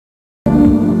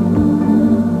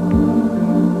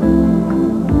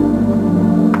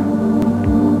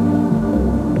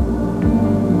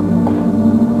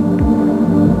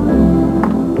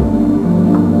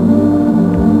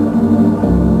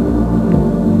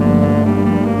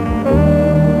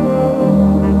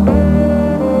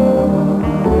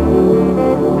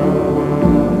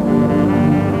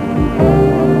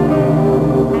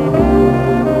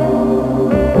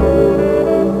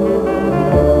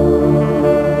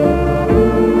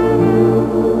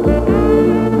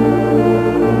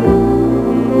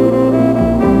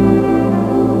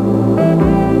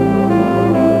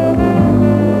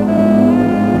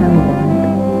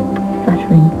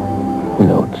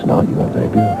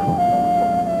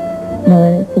No,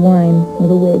 and it's the wine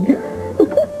with a wig.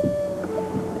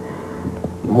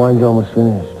 The wine's almost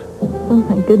finished. Oh,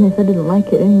 thank goodness I didn't like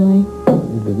it anyway.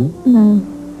 You didn't? No.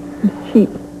 It's cheap.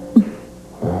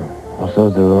 I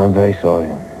suppose they were very sorry.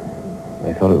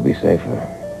 They thought it would be safer.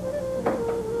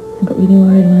 I got really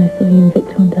worried when I saw you and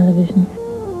Victor on television.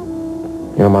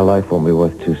 You know, my life won't be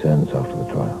worth 2 cents after the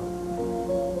trial.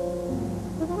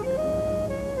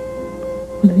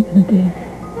 What are we going to do?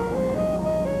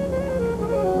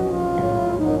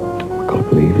 I've got to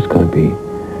believe it's going to be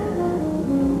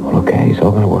all okay. It's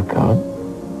all going to work out.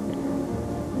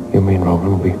 You, me, and Robin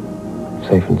will be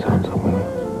safe and sound somewhere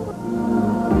else.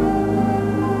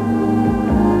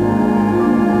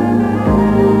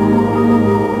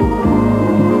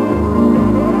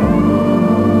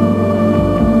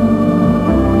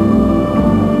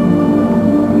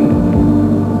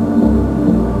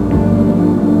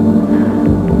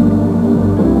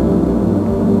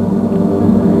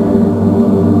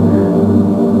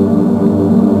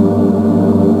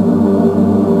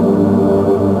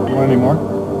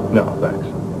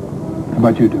 How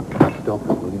about you, Duke? Stop it,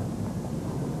 will you?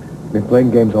 Been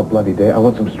playing games all bloody day. I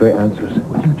want some straight answers.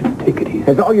 Will you just take it easy?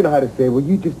 That's all you know how to say. Will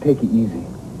you just take it easy?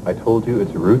 I told you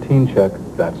it's a routine check,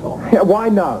 that's all. Yeah, why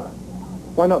now?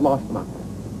 Why not last month?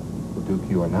 Well, Duke,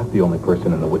 you are not the only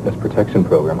person in the witness protection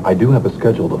program. I do have a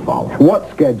schedule to follow. What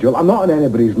schedule? I'm not on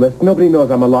anybody's list. Nobody knows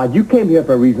I'm alive. You came here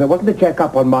for a reason. It wasn't to check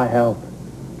up on my health.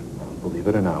 Believe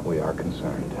it or not, we are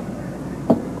concerned.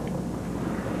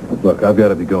 Look, I've got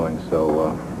to be going,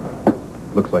 so,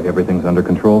 looks like everything's under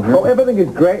control here. Oh, everything is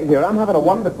great here. I'm having a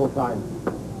wonderful time.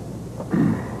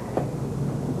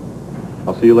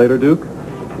 I'll see you later, Duke.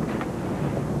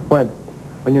 When?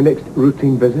 On your next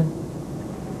routine visit?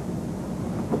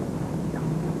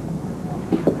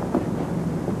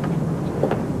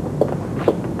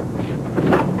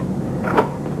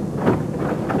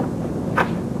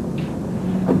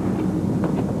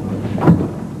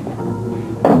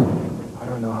 I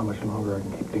don't know how much longer I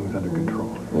can keep things under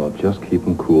control. Well, just keep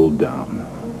them cooled down.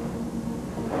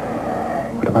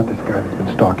 What about this guy that's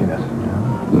been stalking us?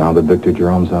 Now that Victor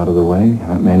Jerome's out of the way,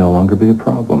 that may no longer be a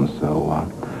problem, so,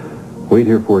 wait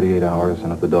here 48 hours,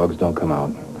 and if the dogs don't come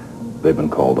out, they've been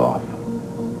called off.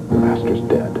 The master's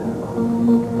dead.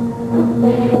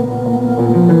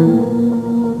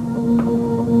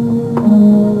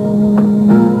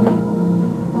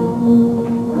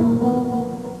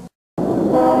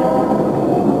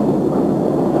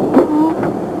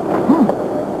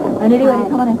 Anyway,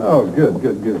 come on in. Oh, good.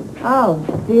 Oh,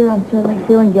 dear, I'm certainly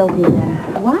feeling guilty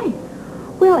then. Why?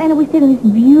 Well, Anna, we stayed in this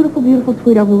beautiful, beautiful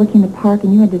suite overlooking the park,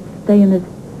 and you had to stay in this...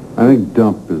 I think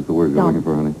dump is the word you're Dump. looking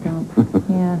for, honey. Dump.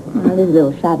 Yeah. Well, it is a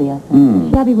little shabby, I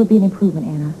think. Shabby would be an improvement,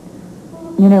 Anna.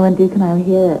 You know, when Duke and I were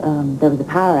here, there was a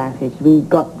power outage. We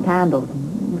got candles. It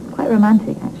was quite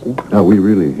romantic, actually. Oh, we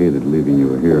really hated leaving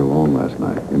you here alone last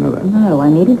night. You know that. No, I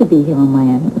needed to be here on my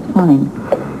own. It was fine.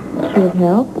 Should it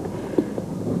help?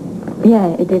 Yeah,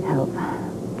 it did help.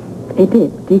 It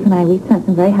did. Duke and I, we spent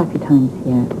some very happy times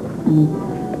here. And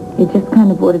it just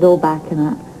kind of brought it all back, and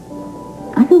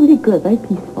I feel really good, very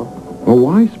peaceful. Well,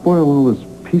 why spoil all this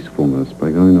peacefulness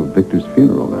by going to Victor's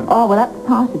funeral then? Oh, well, that's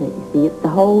part of it, you see. It's the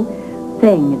whole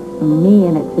thing. It's for me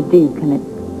and it's for Duke, and it's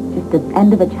just the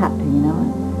end of a chapter, you know?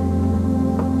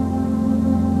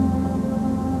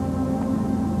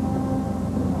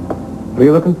 What are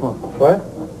you looking for? What?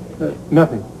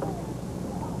 Nothing.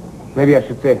 Maybe I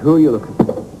should say, who are you looking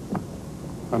for?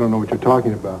 I don't know what you're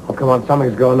talking about. Oh, come on,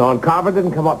 something's going on. Carver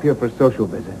didn't come up here for a social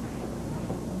visit.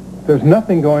 There's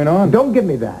nothing going on. Don't give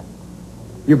me that.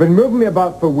 You've been moving me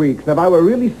about for weeks. Now, if I were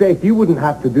really safe, you wouldn't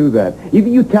have to do that. Either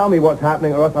you tell me what's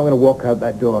happening, or else I'm going to walk out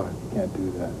that door. Can't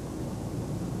do that.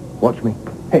 Watch me.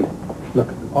 Hey, look,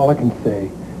 all I can say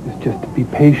is just to be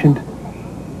patient.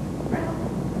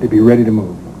 To be ready to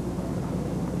move.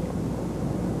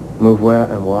 Move where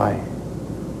and why?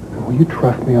 Will you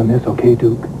trust me on this, okay,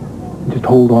 Duke? Just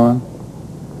hold on.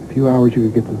 In a few hours, you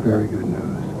could get some very good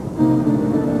news.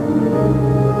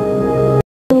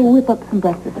 We'll whip up some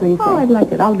breakfast, what do you say? Oh, I'd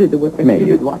like it. I'll do the whipping. Maybe.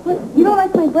 You do the washing. You don't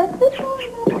like my breakfast?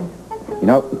 You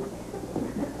know,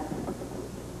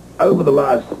 over the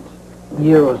last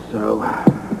year or so,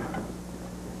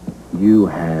 you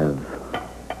have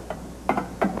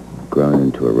grown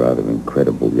into a rather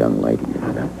incredible young lady, you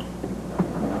know that?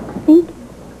 Thank you.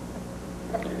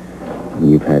 And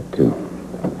you've had to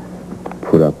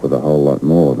put up with a whole lot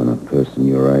more than a person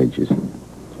your age is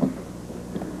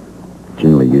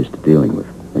generally used to dealing with.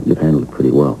 But you've handled it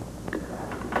pretty well.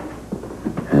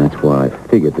 And that's why I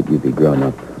figured that you'd be grown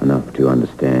up enough to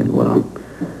understand what I'm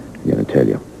going to tell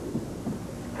you.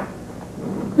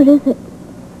 What is it?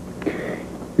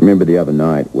 Remember the other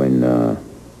night when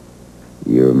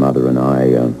your mother and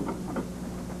I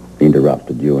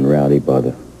interrupted you and Rowdy by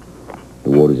the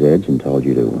water's edge and told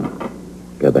you to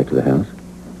go back to the house?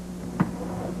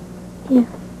 Yeah.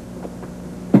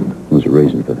 There was a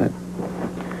reason for that.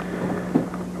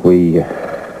 We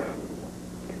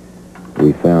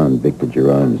found Victor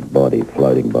Jerome's body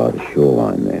floating by the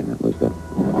shoreline there. That was the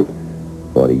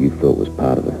body you thought was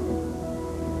part of the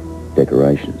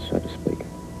decorations, so to speak.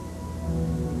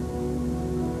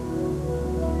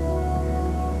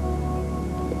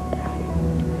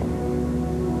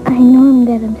 I know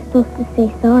that I'm supposed to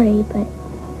say sorry, but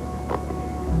I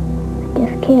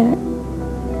just can't.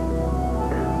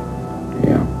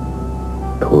 Yeah.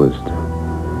 Caused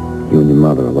you and your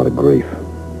mother a lot of grief.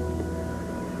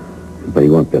 But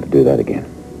you won't be able to do that again.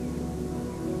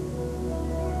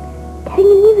 Daddy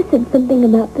never said something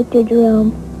about Victor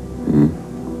Jerome.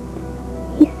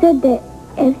 He said that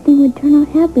everything would turn out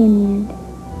happy in the end.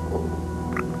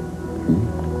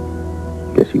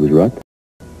 Guess he was right.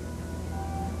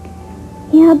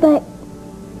 Yeah, but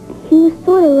he was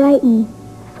sort of right and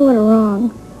sort of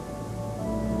wrong.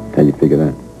 How'd you figure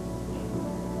that?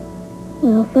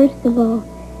 Well, first of all,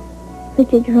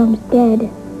 Victor Jerome's dead.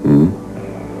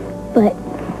 But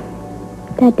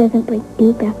that doesn't bring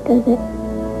you back, does it?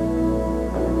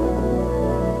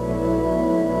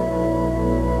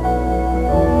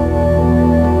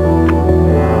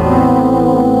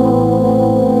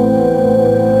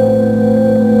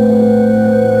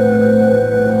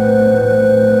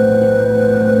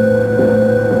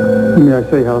 May I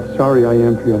say how sorry I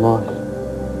am for your loss?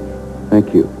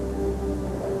 Thank you.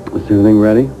 Is everything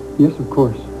ready? Yes, of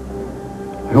course.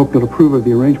 I hope you'll approve of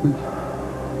the arrangements.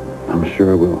 I'm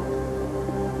sure I will.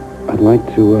 I'd like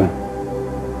him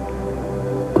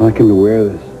to wear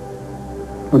this.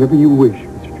 Whatever you wish,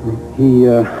 Mr. Jerome.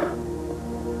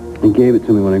 He gave it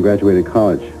to me when I graduated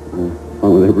college,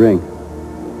 along with a ring.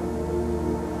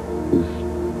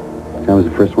 I was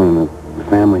the first one in the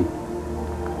family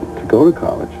to go to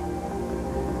college.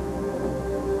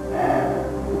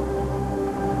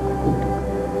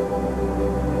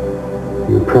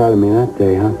 You were proud of me that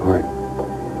day, huh, Bart?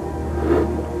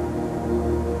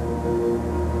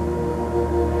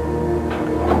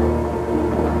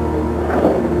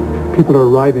 People are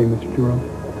arriving, Mr. Jerome.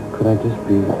 Could I just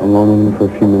be alone with them for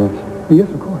a few minutes? Yes,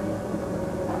 of course.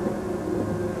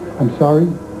 I'm sorry,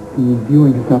 the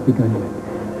viewing has not begun yet.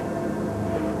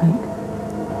 Right.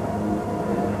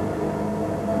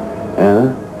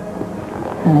 Anna?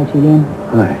 Hello, Julian.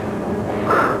 Hi.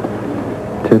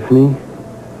 Tiffany?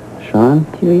 Sean?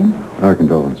 Julian? Our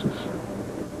condolences.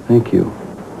 Thank you.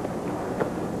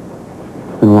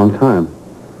 It's been a long time.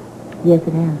 Yes,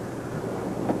 it has.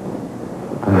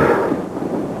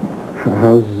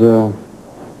 How's,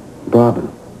 Robin?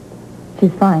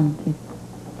 She's fine. She's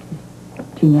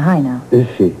junior high now. Is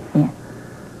she? Yeah.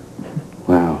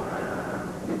 Wow.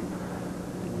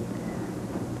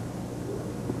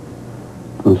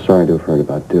 I'm sorry to have heard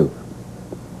about Duke.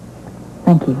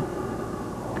 Thank you.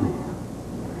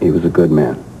 He was a good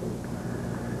man.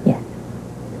 Yes.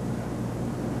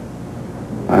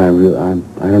 I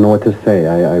don't know what to say.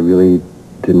 I really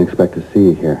didn't expect to see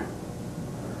you here.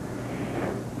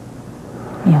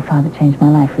 Your father changed my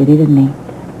life, really, didn't he?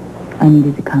 I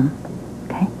needed to come.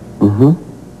 Okay? Mm-hmm.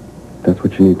 That's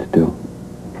what you need to do.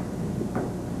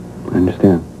 I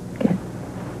understand. Good.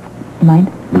 You mind?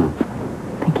 No.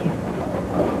 Thank you.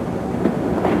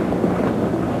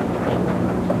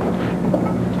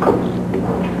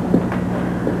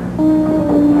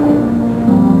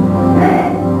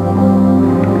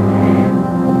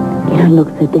 You don't look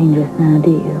so dangerous now,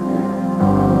 do you?